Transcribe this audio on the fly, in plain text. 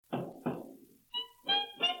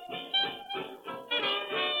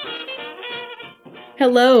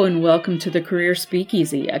Hello and welcome to the Career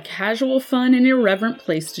Speakeasy, a casual, fun, and irreverent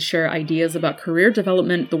place to share ideas about career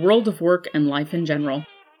development, the world of work, and life in general.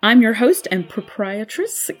 I'm your host and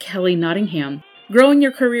proprietress, Kelly Nottingham. Growing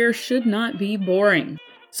your career should not be boring,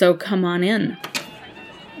 so come on in,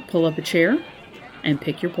 pull up a chair, and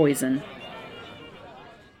pick your poison.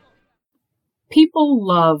 People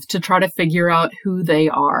love to try to figure out who they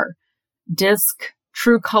are. DISC,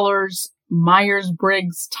 True Colors,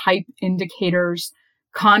 Myers-Briggs type indicators,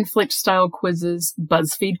 conflict-style quizzes,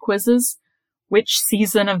 BuzzFeed quizzes. Which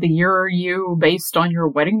season of the year are you based on your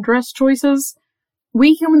wedding dress choices?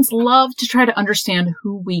 We humans love to try to understand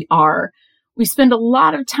who we are. We spend a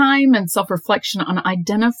lot of time and self-reflection on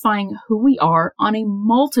identifying who we are on a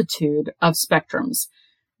multitude of spectrums.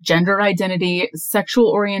 Gender identity,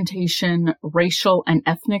 sexual orientation, racial and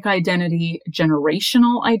ethnic identity,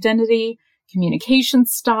 generational identity, communication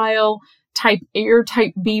style, type A or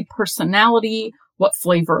type B personality, what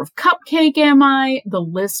flavor of cupcake am I? The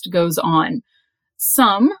list goes on.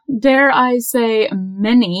 Some, dare I say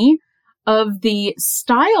many, of the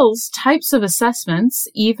styles types of assessments,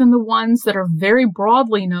 even the ones that are very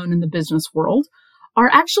broadly known in the business world,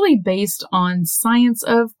 are actually based on science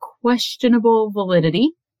of questionable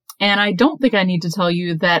validity. And I don't think I need to tell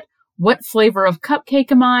you that what flavor of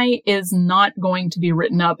cupcake am I is not going to be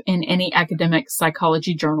written up in any academic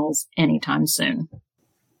psychology journals anytime soon.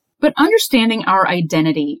 But understanding our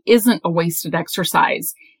identity isn't a wasted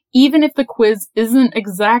exercise. Even if the quiz isn't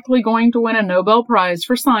exactly going to win a Nobel Prize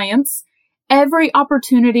for science, every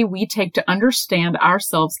opportunity we take to understand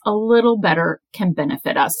ourselves a little better can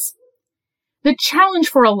benefit us. The challenge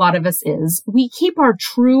for a lot of us is we keep our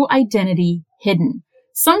true identity hidden,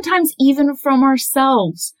 sometimes even from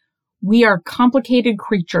ourselves. We are complicated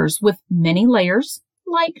creatures with many layers,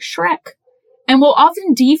 like Shrek, and will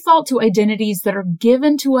often default to identities that are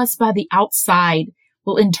given to us by the outside.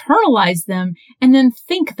 We'll internalize them and then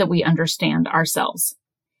think that we understand ourselves.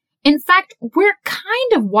 In fact, we're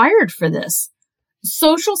kind of wired for this.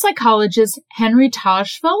 Social psychologist Henry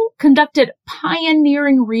Tajfel conducted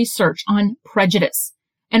pioneering research on prejudice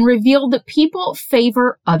and revealed that people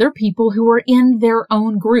favor other people who are in their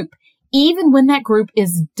own group, even when that group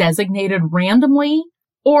is designated randomly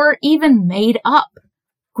or even made up.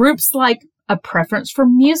 Groups like a preference for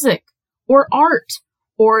music or art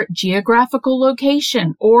or geographical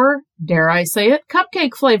location or, dare I say it,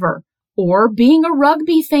 cupcake flavor, or being a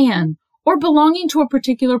rugby fan or belonging to a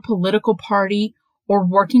particular political party or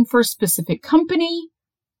working for a specific company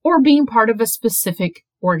or being part of a specific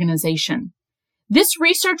organization. This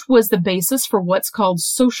research was the basis for what's called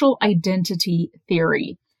social identity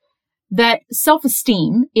theory, that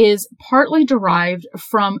self-esteem is partly derived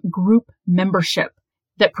from group membership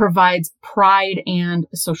that provides pride and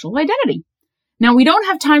social identity. Now, we don't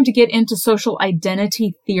have time to get into social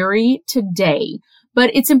identity theory today,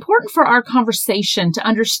 but it's important for our conversation to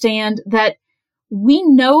understand that we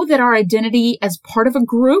know that our identity as part of a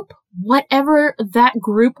group, whatever that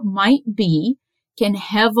group might be, can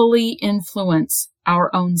heavily influence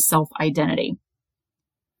our own self-identity.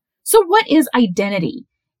 So what is identity?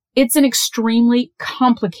 It's an extremely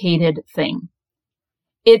complicated thing.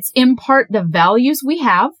 It's in part the values we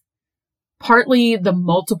have, partly the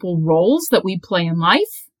multiple roles that we play in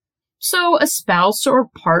life. So a spouse or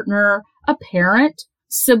partner, a parent,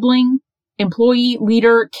 sibling, employee,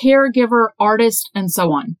 leader, caregiver, artist, and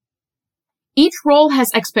so on. Each role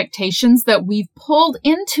has expectations that we've pulled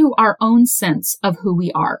into our own sense of who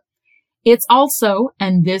we are. It's also,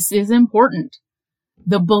 and this is important,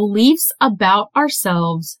 the beliefs about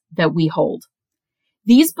ourselves that we hold.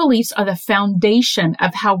 These beliefs are the foundation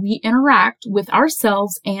of how we interact with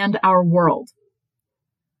ourselves and our world.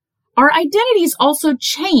 Our identities also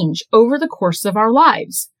change over the course of our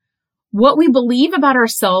lives. What we believe about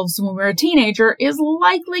ourselves when we're a teenager is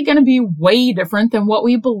likely going to be way different than what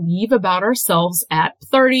we believe about ourselves at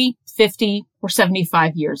 30, 50, or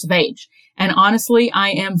 75 years of age. And honestly, I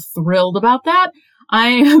am thrilled about that. I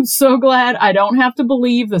am so glad I don't have to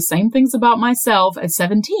believe the same things about myself at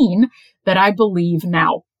 17 that I believe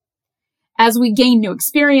now. As we gain new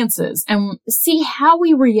experiences and see how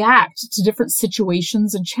we react to different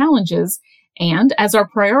situations and challenges, and as our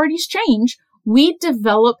priorities change, we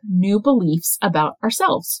develop new beliefs about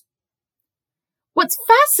ourselves. What's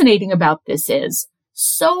fascinating about this is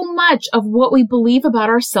so much of what we believe about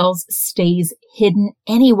ourselves stays hidden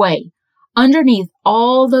anyway, underneath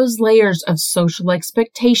all those layers of social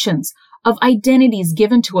expectations, of identities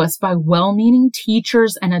given to us by well-meaning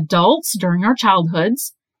teachers and adults during our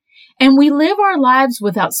childhoods. And we live our lives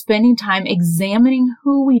without spending time examining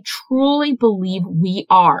who we truly believe we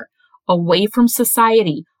are, away from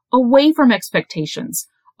society, away from expectations,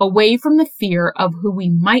 away from the fear of who we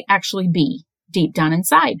might actually be deep down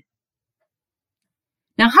inside.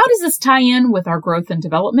 Now, how does this tie in with our growth and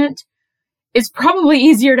development? It's probably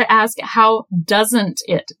easier to ask, how doesn't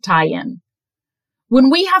it tie in? When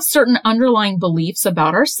we have certain underlying beliefs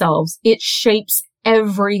about ourselves, it shapes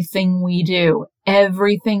everything we do,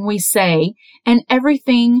 everything we say, and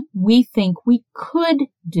everything we think we could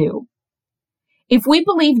do. If we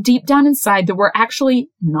believe deep down inside that we're actually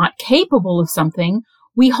not capable of something,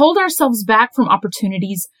 we hold ourselves back from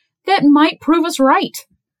opportunities that might prove us right.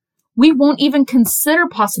 We won't even consider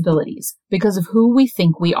possibilities because of who we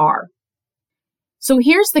think we are. So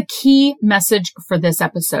here's the key message for this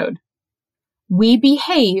episode. We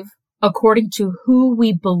behave according to who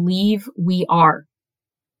we believe we are.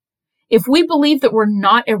 If we believe that we're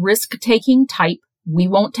not a risk-taking type, we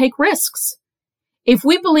won't take risks. If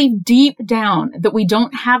we believe deep down that we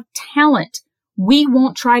don't have talent, we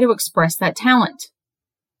won't try to express that talent.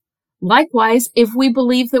 Likewise, if we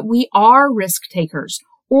believe that we are risk-takers,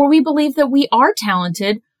 or we believe that we are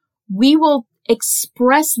talented, we will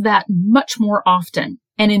express that much more often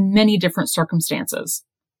and in many different circumstances.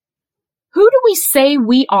 Who do we say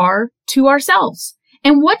we are to ourselves?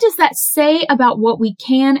 And what does that say about what we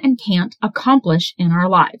can and can't accomplish in our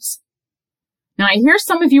lives? Now, I hear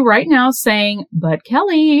some of you right now saying, but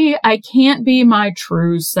Kelly, I can't be my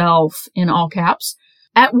true self, in all caps,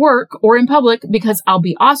 at work or in public because I'll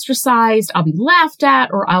be ostracized, I'll be laughed at,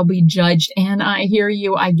 or I'll be judged. And I hear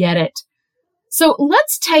you, I get it. So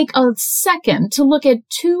let's take a second to look at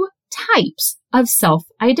two types of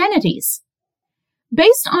self-identities.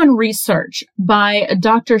 Based on research by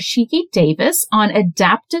Dr. Shiki Davis on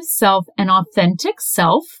adaptive self and authentic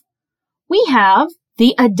self, we have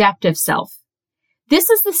the adaptive self. This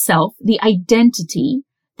is the self, the identity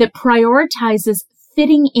that prioritizes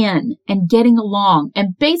fitting in and getting along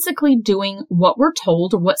and basically doing what we're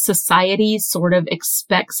told or what society sort of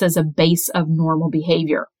expects as a base of normal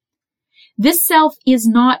behavior. This self is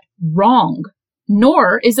not wrong,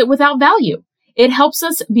 nor is it without value. It helps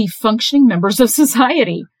us be functioning members of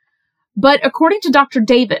society. But according to Dr.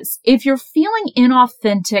 Davis, if you're feeling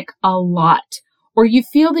inauthentic a lot, or you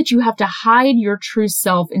feel that you have to hide your true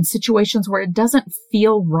self in situations where it doesn't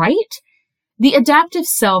feel right, the adaptive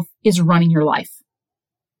self is running your life.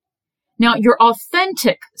 Now, your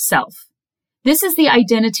authentic self, this is the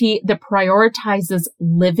identity that prioritizes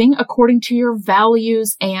living according to your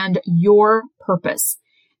values and your purpose,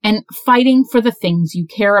 and fighting for the things you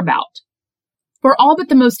care about. For all but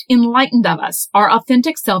the most enlightened of us, our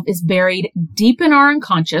authentic self is buried deep in our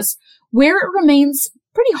unconscious, where it remains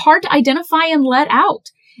pretty hard to identify and let out.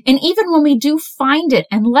 And even when we do find it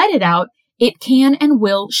and let it out, it can and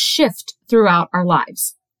will shift throughout our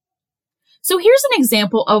lives. So here's an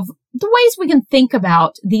example of the ways we can think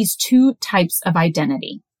about these two types of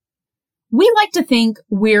identity. We like to think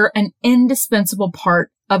we're an indispensable part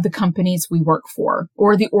of the companies we work for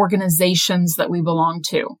or the organizations that we belong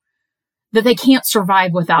to, that they can't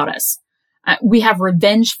survive without us. We have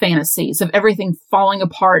revenge fantasies of everything falling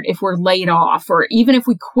apart if we're laid off or even if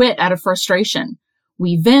we quit out of frustration.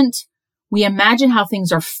 We vent. We imagine how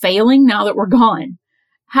things are failing now that we're gone.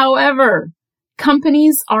 However,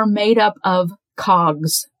 companies are made up of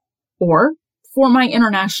cogs, or for my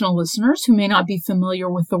international listeners who may not be familiar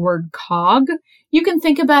with the word cog, you can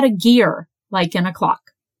think about a gear like in a clock.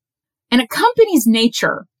 And a company's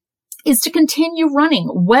nature is to continue running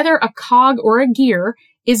whether a cog or a gear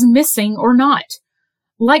is missing or not.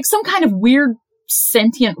 Like some kind of weird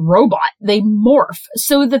sentient robot, they morph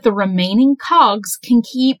so that the remaining cogs can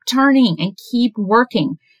keep turning and keep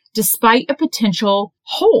working despite a potential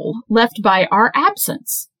hole left by our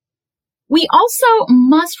absence. We also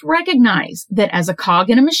must recognize that as a cog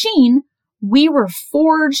in a machine, we were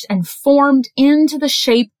forged and formed into the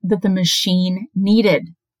shape that the machine needed.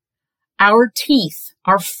 Our teeth,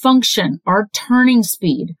 our function, our turning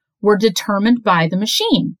speed were determined by the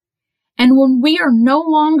machine. And when we are no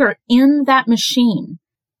longer in that machine,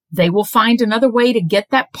 they will find another way to get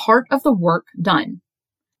that part of the work done.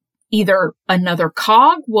 Either another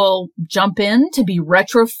cog will jump in to be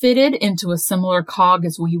retrofitted into a similar cog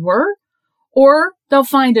as we were, or they'll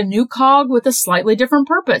find a new cog with a slightly different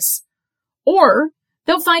purpose. Or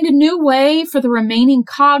they'll find a new way for the remaining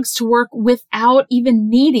cogs to work without even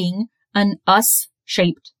needing an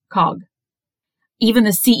us-shaped cog. Even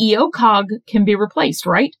the CEO cog can be replaced,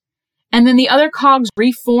 right? And then the other cogs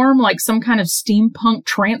reform like some kind of steampunk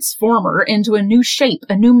transformer into a new shape,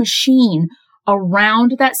 a new machine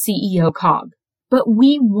around that CEO cog. But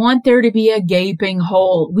we want there to be a gaping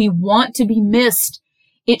hole. We want to be missed.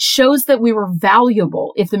 It shows that we were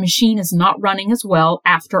valuable if the machine is not running as well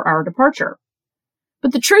after our departure.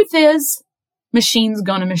 But the truth is, machine's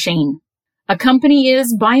gonna machine. A company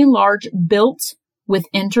is, by and large, built with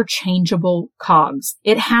interchangeable cogs.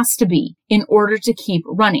 It has to be in order to keep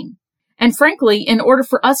running. And frankly, in order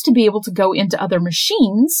for us to be able to go into other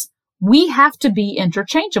machines, we have to be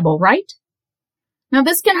interchangeable, right? Now,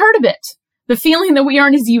 this can hurt a bit. The feeling that we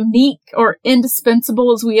aren't as unique or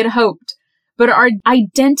indispensable as we had hoped. But our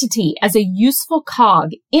identity as a useful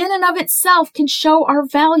cog in and of itself can show our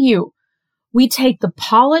value. We take the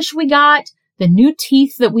polish we got, the new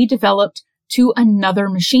teeth that we developed, to another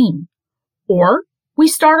machine. Or we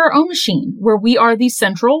start our own machine where we are the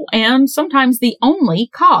central and sometimes the only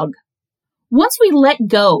cog. Once we let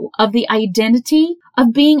go of the identity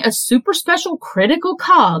of being a super special critical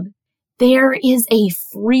cog, there is a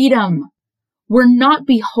freedom. We're not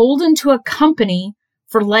beholden to a company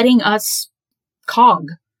for letting us cog.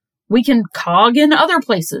 We can cog in other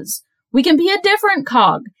places. We can be a different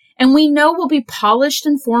cog, and we know we'll be polished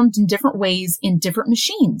and formed in different ways in different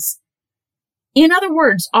machines. In other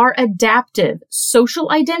words, our adaptive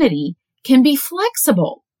social identity can be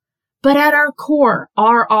flexible, but at our core,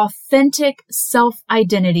 our authentic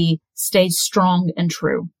self-identity stays strong and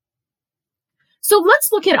true. So let's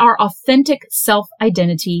look at our authentic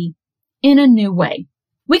self-identity in a new way.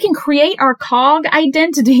 We can create our cog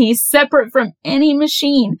identity separate from any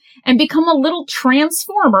machine and become a little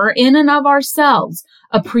transformer in and of ourselves,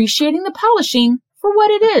 appreciating the polishing for what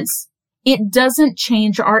it is. It doesn't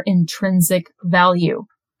change our intrinsic value.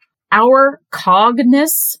 Our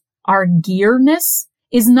cogness, our gearness,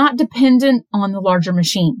 is not dependent on the larger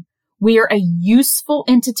machine. We are a useful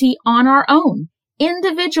entity on our own,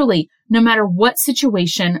 individually, no matter what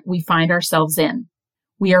situation we find ourselves in.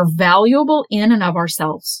 We are valuable in and of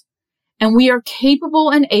ourselves, and we are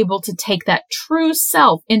capable and able to take that true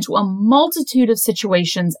self into a multitude of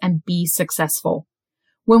situations and be successful.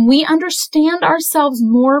 When we understand ourselves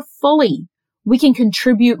more fully, we can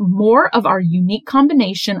contribute more of our unique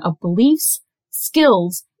combination of beliefs,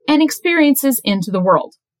 skills, and experiences into the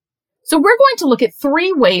world. So we're going to look at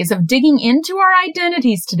 3 ways of digging into our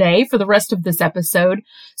identities today for the rest of this episode,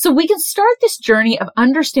 so we can start this journey of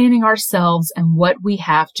understanding ourselves and what we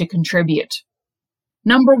have to contribute.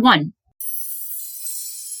 Number 1.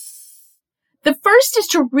 The first is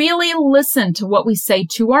to really listen to what we say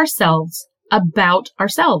to ourselves about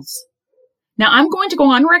ourselves. Now, I'm going to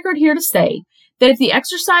go on record here to say that if the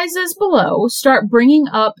exercises below start bringing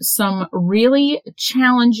up some really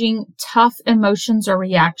challenging, tough emotions or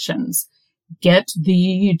reactions, get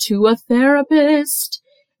thee to a therapist.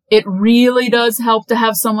 It really does help to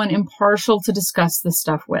have someone impartial to discuss this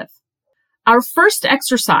stuff with. Our first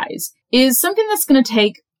exercise is something that's going to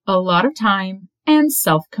take a lot of time and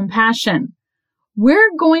self-compassion. We're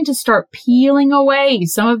going to start peeling away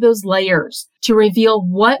some of those layers to reveal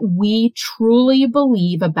what we truly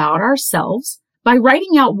believe about ourselves by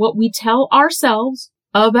writing out what we tell ourselves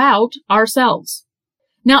about ourselves.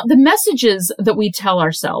 Now, the messages that we tell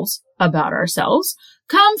ourselves about ourselves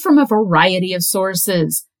come from a variety of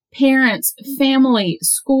sources: parents, family,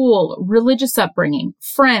 school, religious upbringing,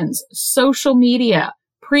 friends, social media,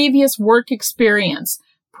 previous work experience,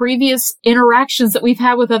 previous interactions that we've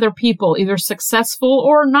had with other people, either successful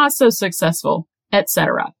or not so successful,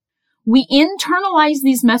 etc. We internalize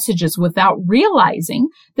these messages without realizing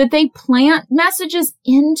that they plant messages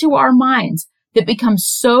into our minds that become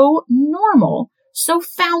so normal, so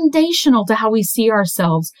foundational to how we see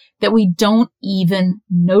ourselves that we don't even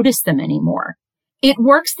notice them anymore. It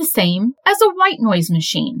works the same as a white noise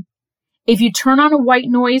machine. If you turn on a white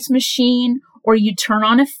noise machine or you turn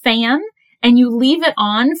on a fan and you leave it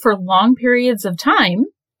on for long periods of time,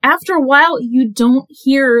 after a while, you don't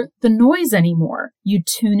hear the noise anymore. You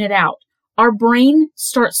tune it out. Our brain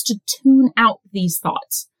starts to tune out these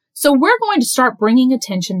thoughts. So we're going to start bringing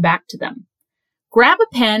attention back to them. Grab a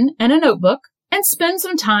pen and a notebook and spend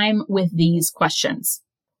some time with these questions.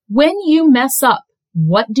 When you mess up,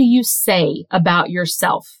 what do you say about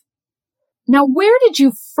yourself? Now, where did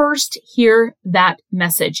you first hear that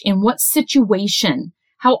message? In what situation?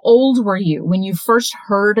 How old were you when you first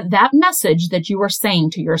heard that message that you were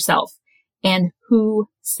saying to yourself? And who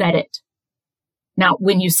said it? Now,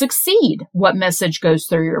 when you succeed, what message goes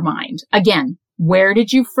through your mind? Again, where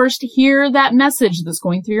did you first hear that message that's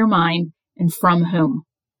going through your mind, and from whom?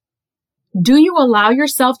 Do you allow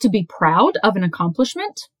yourself to be proud of an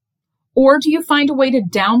accomplishment? Or do you find a way to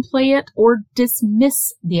downplay it or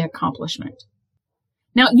dismiss the accomplishment?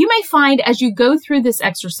 Now, you may find as you go through this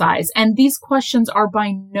exercise, and these questions are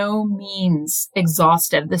by no means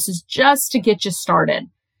exhaustive. This is just to get you started.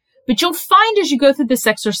 But you'll find as you go through this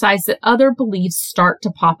exercise that other beliefs start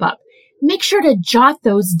to pop up. Make sure to jot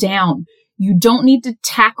those down. You don't need to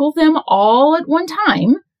tackle them all at one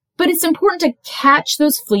time, but it's important to catch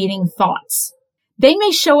those fleeting thoughts. They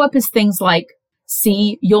may show up as things like,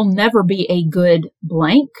 see, you'll never be a good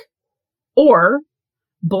blank, or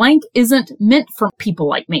blank isn't meant for people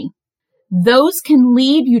like me. Those can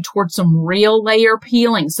lead you towards some real layer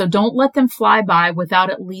peeling, so don't let them fly by without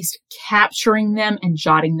at least capturing them and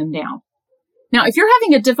jotting them down. Now, if you're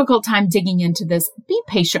having a difficult time digging into this, be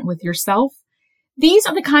patient with yourself. These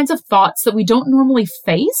are the kinds of thoughts that we don't normally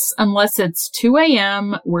face unless it's 2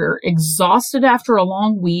 a.m., we're exhausted after a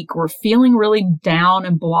long week, we're feeling really down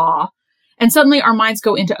and blah, and suddenly our minds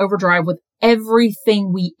go into overdrive with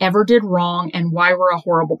everything we ever did wrong and why we're a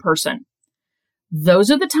horrible person. Those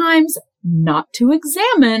are the times not to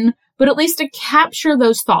examine, but at least to capture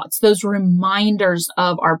those thoughts, those reminders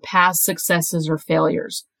of our past successes or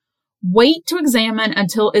failures. Wait to examine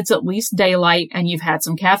until it's at least daylight and you've had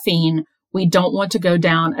some caffeine. We don't want to go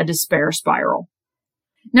down a despair spiral.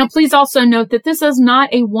 Now, please also note that this is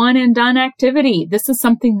not a one and done activity. This is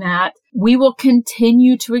something that we will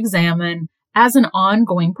continue to examine as an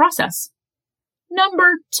ongoing process.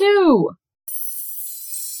 Number 2.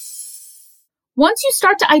 Once you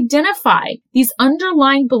start to identify these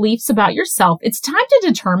underlying beliefs about yourself, it's time to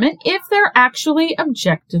determine if they're actually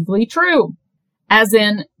objectively true. As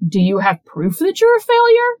in, do you have proof that you're a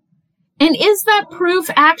failure? And is that proof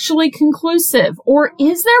actually conclusive? Or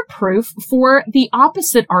is there proof for the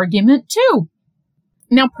opposite argument too?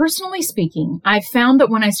 Now, personally speaking, I found that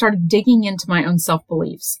when I started digging into my own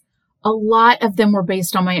self-beliefs, a lot of them were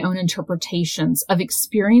based on my own interpretations of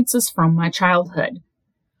experiences from my childhood.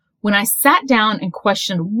 When I sat down and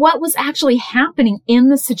questioned what was actually happening in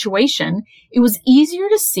the situation, it was easier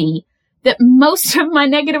to see that most of my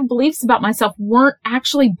negative beliefs about myself weren't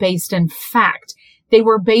actually based in fact. They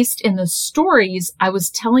were based in the stories I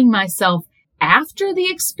was telling myself after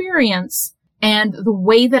the experience and the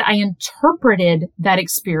way that I interpreted that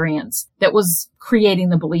experience that was creating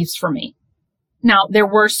the beliefs for me. Now, there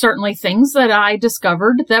were certainly things that I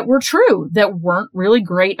discovered that were true, that weren't really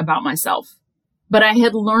great about myself. But I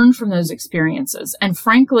had learned from those experiences. And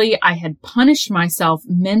frankly, I had punished myself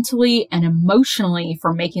mentally and emotionally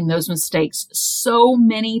for making those mistakes so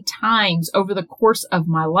many times over the course of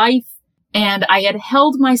my life. And I had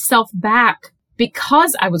held myself back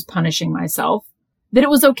because I was punishing myself, that it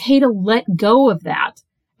was okay to let go of that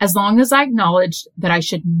as long as I acknowledged that I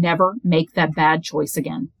should never make that bad choice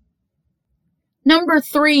again. Number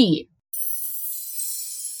 3.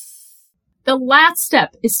 The last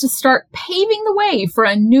step is to start paving the way for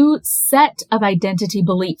a new set of identity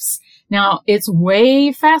beliefs. Now, it's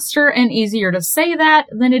way faster and easier to say that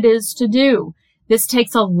than it is to do. This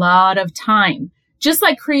takes a lot of time, just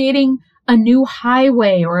like creating a new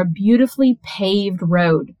highway or a beautifully paved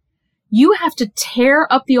road. You have to tear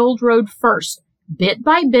up the old road first, bit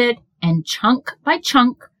by bit and chunk by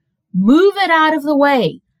chunk, move it out of the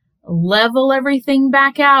way, level everything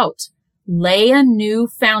back out, lay a new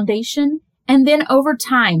foundation, and then over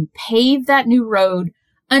time, pave that new road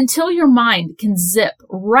until your mind can zip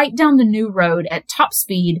right down the new road at top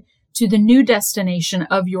speed to the new destination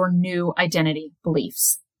of your new identity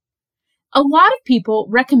beliefs. A lot of people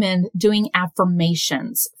recommend doing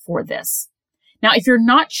affirmations for this. Now, if you're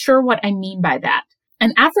not sure what I mean by that,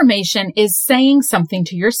 an affirmation is saying something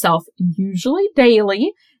to yourself, usually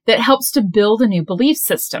daily, that helps to build a new belief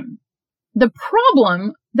system. The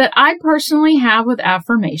problem that I personally have with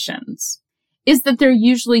affirmations is that they're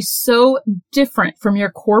usually so different from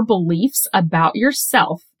your core beliefs about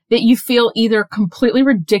yourself that you feel either completely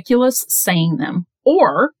ridiculous saying them,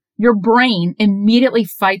 or your brain immediately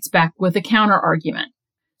fights back with a counter argument.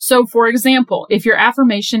 So, for example, if your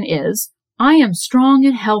affirmation is, I am strong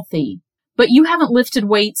and healthy, but you haven't lifted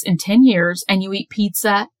weights in 10 years and you eat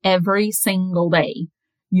pizza every single day,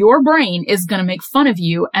 your brain is going to make fun of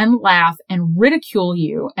you and laugh and ridicule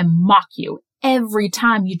you and mock you every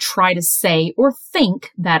time you try to say or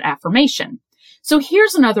think that affirmation. So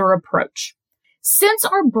here's another approach. Since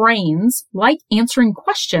our brains like answering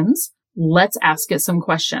questions, let's ask it some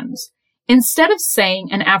questions. Instead of saying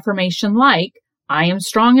an affirmation like, I am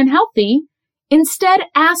strong and healthy, instead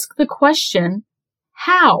ask the question,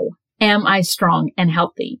 how am I strong and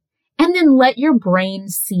healthy? And then let your brain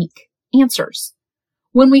seek answers.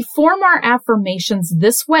 When we form our affirmations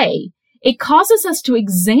this way, it causes us to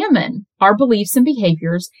examine our beliefs and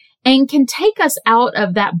behaviors and can take us out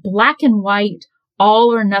of that black and white,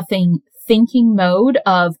 all or nothing thinking mode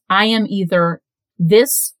of I am either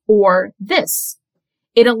this or this.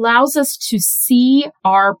 It allows us to see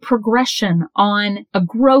our progression on a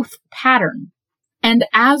growth pattern. And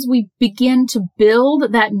as we begin to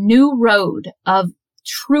build that new road of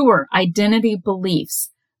truer identity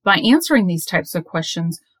beliefs by answering these types of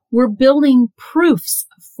questions, we're building proofs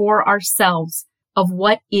for ourselves of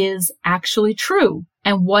what is actually true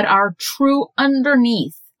and what our true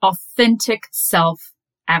underneath authentic self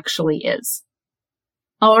actually is.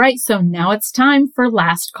 All right, so now it's time for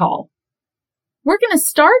last call. We're going to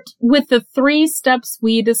start with the 3 steps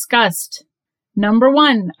we discussed. Number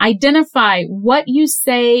 1, identify what you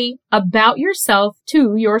say about yourself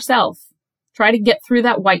to yourself. Try to get through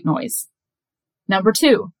that white noise. Number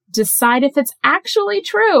 2, decide if it's actually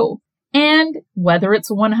true and whether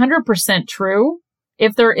it's 100% true.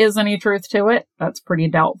 If there is any truth to it, that's pretty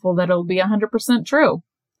doubtful that it'll be 100% true.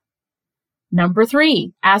 Number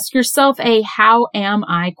 3, ask yourself a how am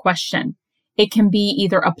I question. It can be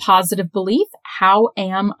either a positive belief, how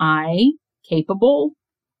am I capable?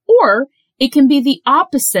 Or it can be the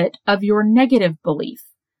opposite of your negative belief.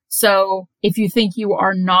 So if you think you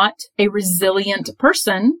are not a resilient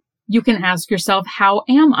person, you can ask yourself, how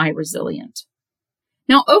am I resilient?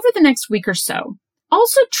 Now, over the next week or so,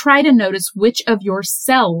 also try to notice which of your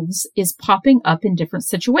selves is popping up in different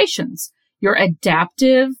situations. Your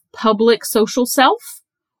adaptive, public, social self,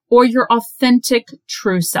 or your authentic,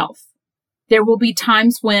 true self. There will be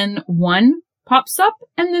times when one pops up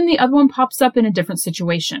and then the other one pops up in a different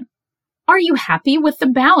situation. Are you happy with the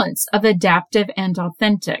balance of adaptive and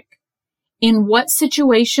authentic? In what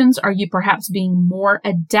situations are you perhaps being more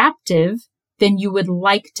adaptive than you would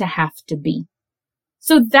like to have to be?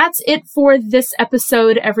 So that's it for this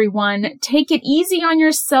episode, everyone. Take it easy on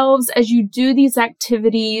yourselves as you do these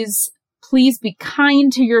activities. Please be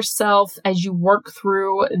kind to yourself as you work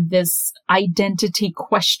through this identity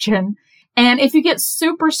question. And if you get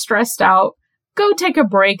super stressed out, go take a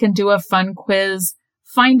break and do a fun quiz.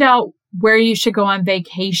 Find out where you should go on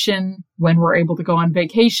vacation when we're able to go on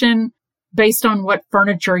vacation based on what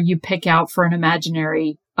furniture you pick out for an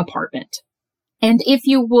imaginary apartment. And if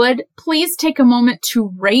you would, please take a moment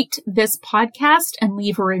to rate this podcast and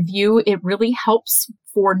leave a review. It really helps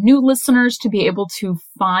for new listeners to be able to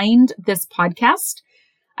find this podcast.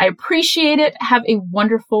 I appreciate it. Have a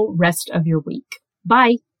wonderful rest of your week.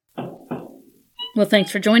 Bye. Well,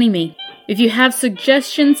 thanks for joining me. If you have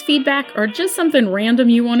suggestions, feedback, or just something random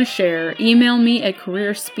you want to share, email me at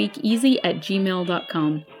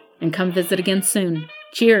careerspeakeasy@gmail.com and come visit again soon.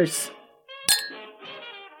 Cheers.